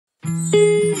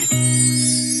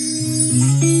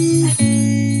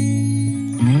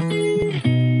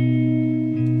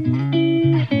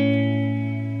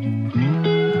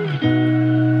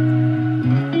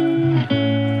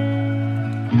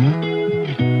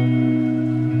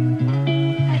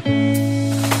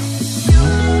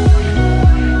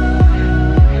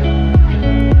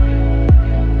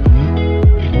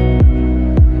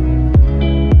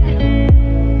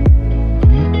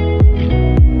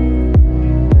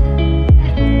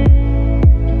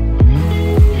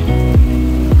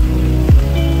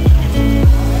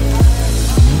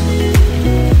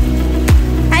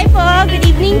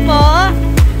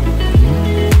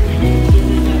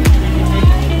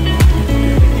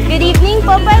Good evening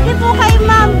po. Pwede po kay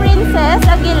Ma'am Princess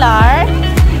Aguilar.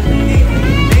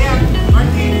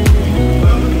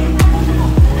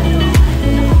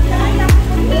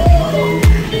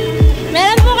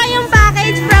 Meron po kayong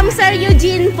package from Sir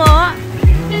Eugene po.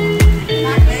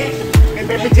 Kay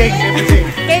Pepe Cheng.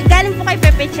 Galing po kay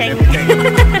Pepe Cheng.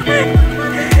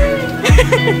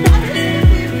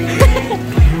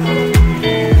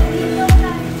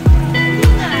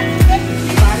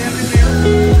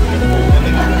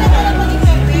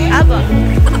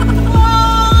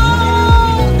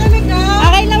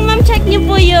 Okay lang ma'am, check niyo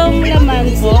po yung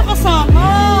laman po. Sila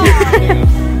kasama.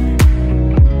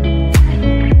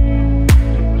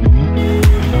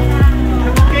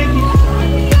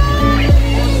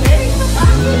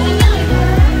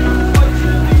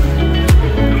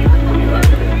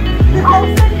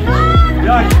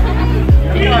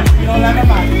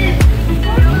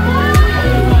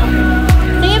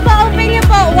 Sige po, open niyo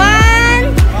po.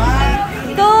 1,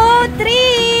 2, 3.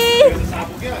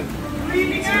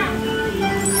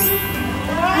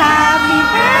 Happy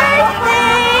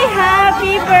birthday!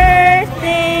 Happy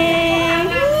birthday!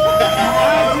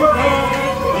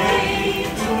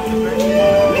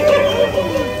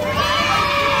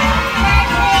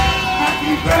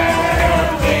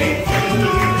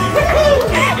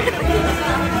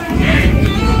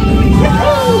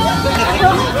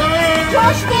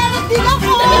 Josh, meron din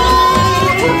ako!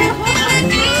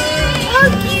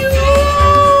 Ang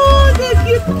cute!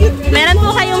 Meron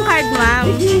po kayong card, ma'am.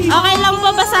 Okay lang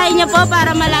po, basahin niyo po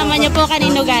para malaman niyo po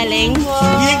kanino galing.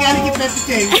 Hindi galing kay Pepe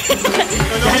Cheng.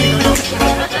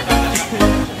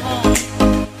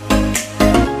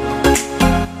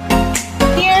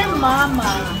 Dear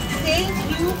Mama, thank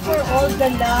you for all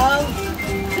the love,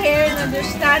 care, and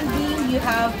understanding you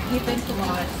have given to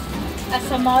us. As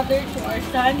a mother to our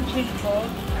son, Jacob,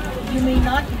 you may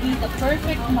not be the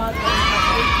perfect mother, but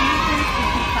refuses the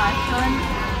compassion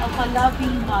of a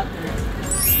loving mother.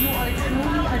 You are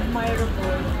truly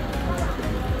admirable.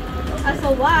 As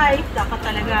a wife, dapat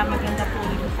talaga maganda po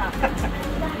rin sa akin.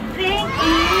 Thank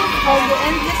you for the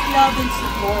endless love and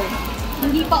support.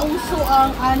 Hindi pa uso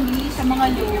ang only sa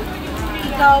mga load.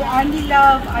 Ikaw, only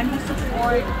love, only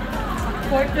support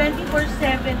for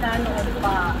 24/7 na noon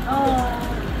pa. Oh.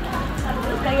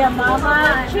 Kaya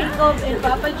Mama, Jacob, and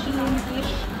Papa Jean wish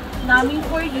namin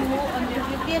for you on your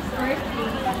 50th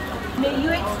birthday. May you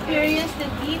experience the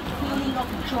deep feeling of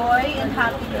joy and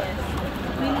happiness.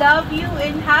 We love you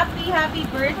and happy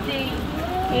birthday.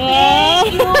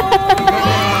 Thank you!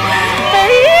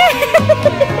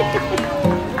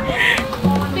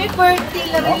 Happy birthday,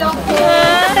 Laril ako!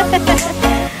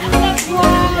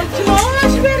 Wow!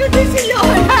 Josh, meron din si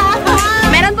Lola!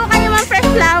 Meron po kayo mga fresh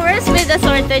flowers with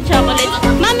assorted chocolate.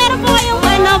 Ma'am, meron po kayong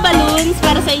balloons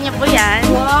para sa inyo po yan.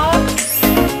 Wow!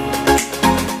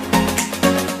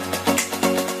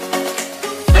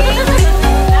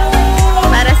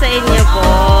 Para sa inyo po.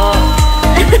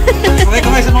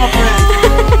 Kamay sa mga friends.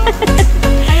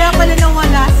 Kaya pala nang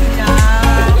wala sila.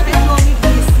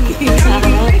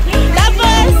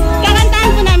 Tapos, kakantahan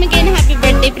po namin kayo ng happy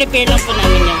birthday. Prepare lang po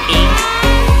namin yung cake.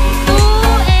 2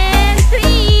 and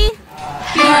 3.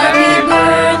 Happy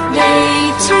birthday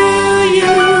to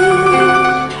you.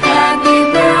 Happy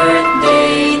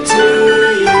birthday to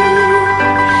you.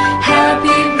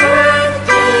 Happy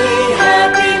birthday,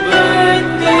 happy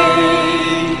birthday.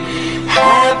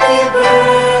 Happy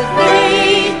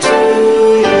birthday to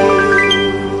you.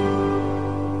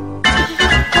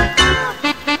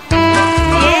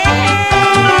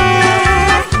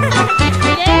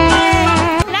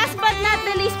 Last but not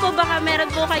the least po, baka meron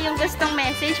po kayong gustong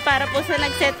message para po sa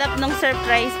nag-set up ng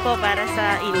surprise po para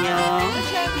sa inyo.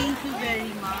 Thank you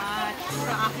very much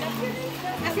sa akin.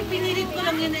 Kasi pinilit ko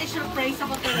lang yun na i-surprise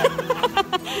ako talaga.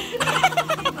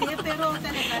 Hindi, pero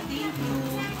talaga, thank you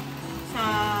sa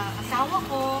asawa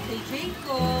ko, kay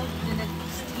Jacob,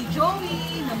 kay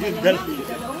Joey, na malamang,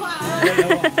 dalawa.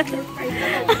 Surprise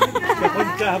talaga. Kapag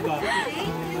ka ba?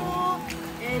 Thank you.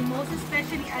 And most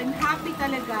especially, I'm happy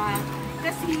talaga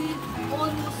kasi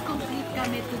almost complete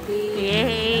kami today.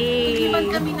 Hindi Yay! man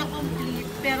kami na-complete,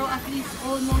 pero at least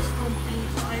almost complete.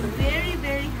 So I'm very,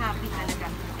 very happy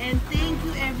talaga. And thank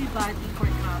you everybody for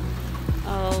coming.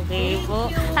 Okay Thank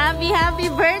po. you. Happy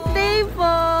birthday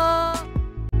po!